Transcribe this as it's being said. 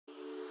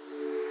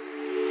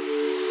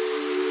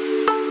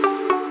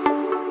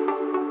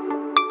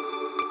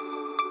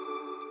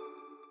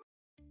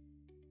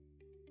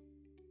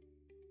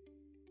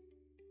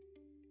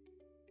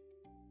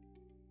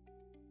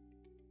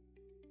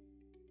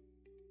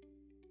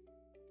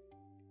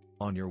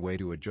On your way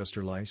to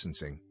adjuster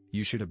licensing,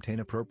 you should obtain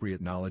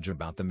appropriate knowledge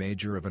about the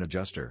major of an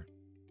adjuster.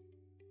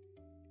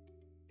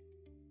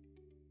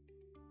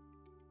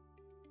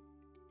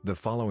 The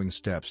following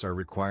steps are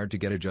required to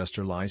get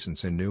adjuster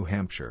license in New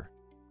Hampshire.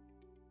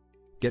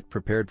 Get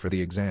prepared for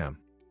the exam.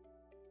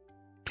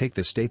 Take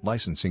the state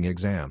licensing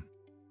exam.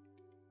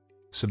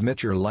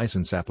 Submit your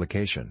license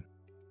application.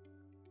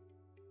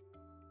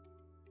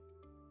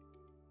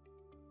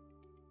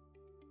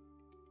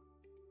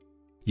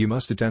 You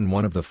must attend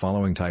one of the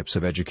following types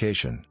of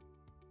education: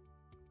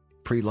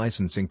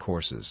 pre-licensing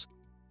courses,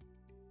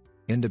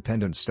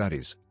 independent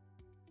studies.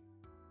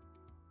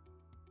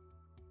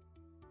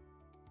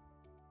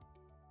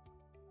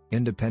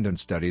 Independent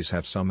studies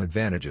have some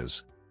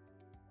advantages.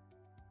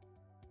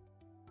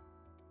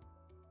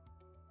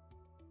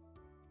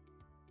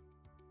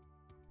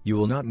 You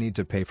will not need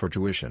to pay for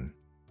tuition.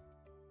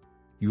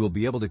 You will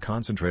be able to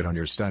concentrate on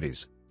your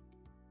studies.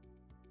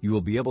 You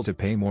will be able to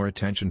pay more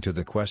attention to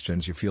the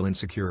questions you feel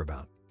insecure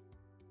about.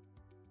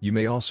 You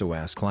may also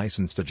ask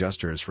licensed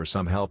adjusters for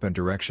some help and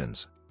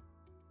directions.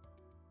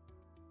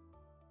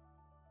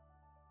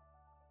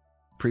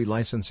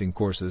 Pre-licensing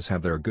courses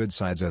have their good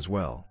sides as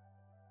well.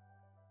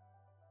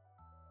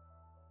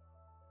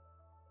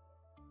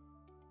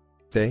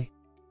 They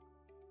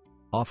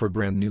offer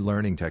brand new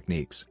learning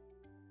techniques,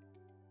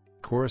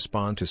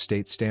 correspond to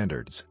state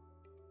standards,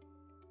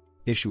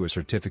 issue a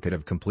certificate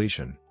of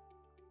completion.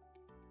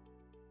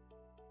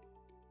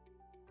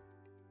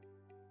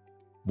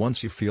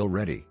 Once you feel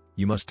ready,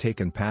 you must take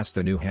and pass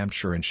the New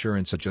Hampshire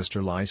Insurance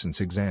Adjuster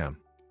License exam.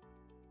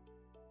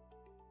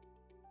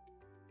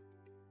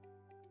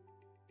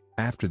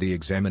 After the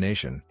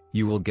examination,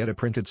 you will get a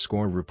printed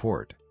score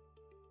report.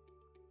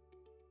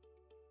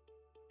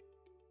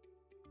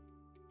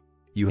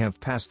 You have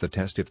passed the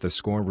test if the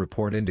score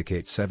report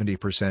indicates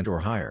 70%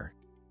 or higher.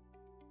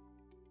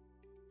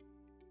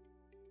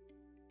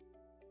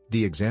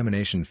 The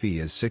examination fee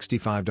is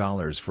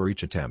 $65 for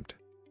each attempt.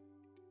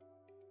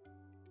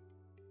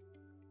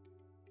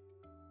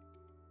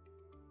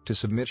 To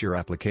submit your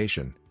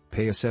application,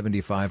 pay a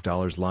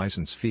 $75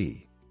 license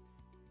fee.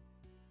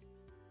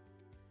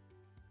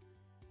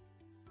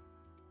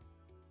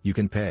 You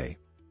can pay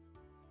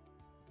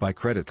by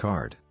credit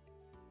card,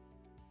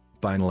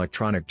 by an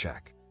electronic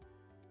check.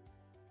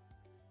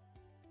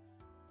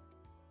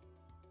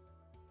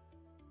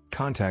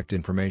 Contact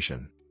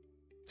information: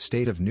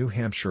 State of New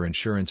Hampshire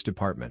Insurance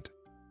Department,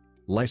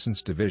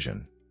 License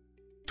Division,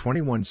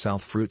 21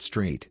 South Fruit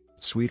Street,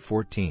 Suite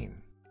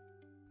 14,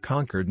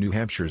 Concord, New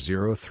Hampshire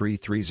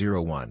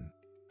 03301.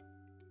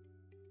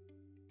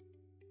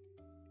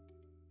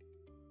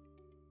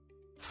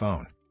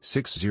 Phone: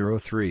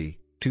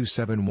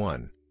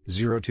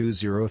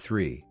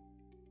 603-271-0203.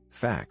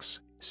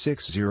 Fax: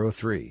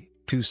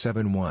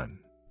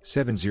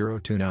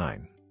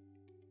 603-271-7029.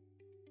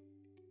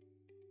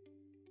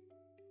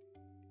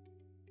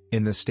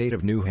 In the state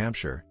of New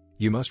Hampshire,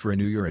 you must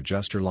renew your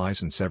adjuster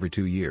license every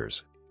 2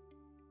 years.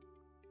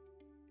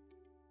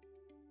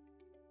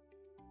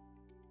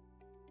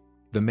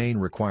 The main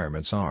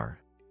requirements are: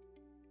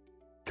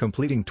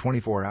 completing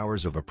 24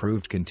 hours of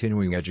approved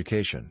continuing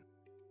education,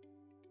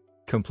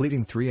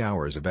 completing 3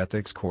 hours of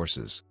ethics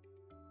courses.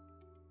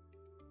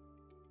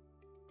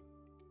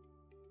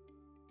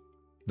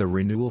 The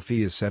renewal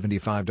fee is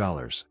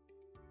 $75.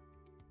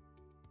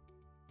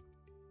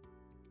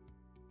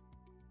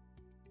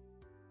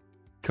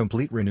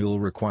 Complete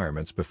renewal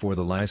requirements before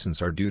the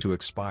license are due to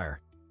expire.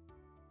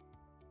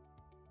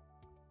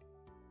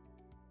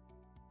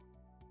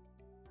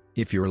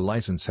 If your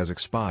license has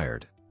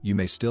expired, you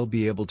may still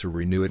be able to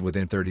renew it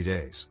within 30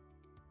 days.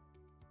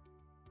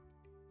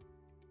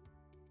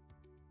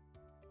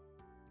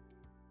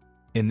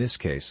 In this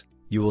case,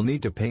 you will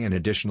need to pay an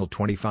additional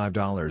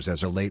 $25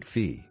 as a late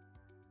fee.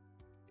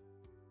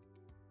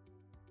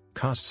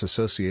 Costs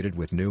associated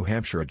with New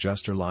Hampshire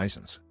Adjuster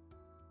License: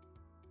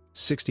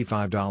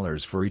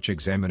 $65 for each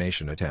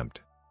examination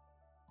attempt,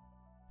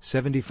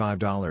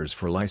 $75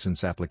 for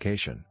license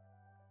application,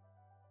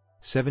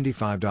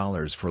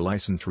 $75 for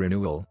license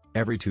renewal,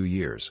 every 2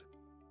 years.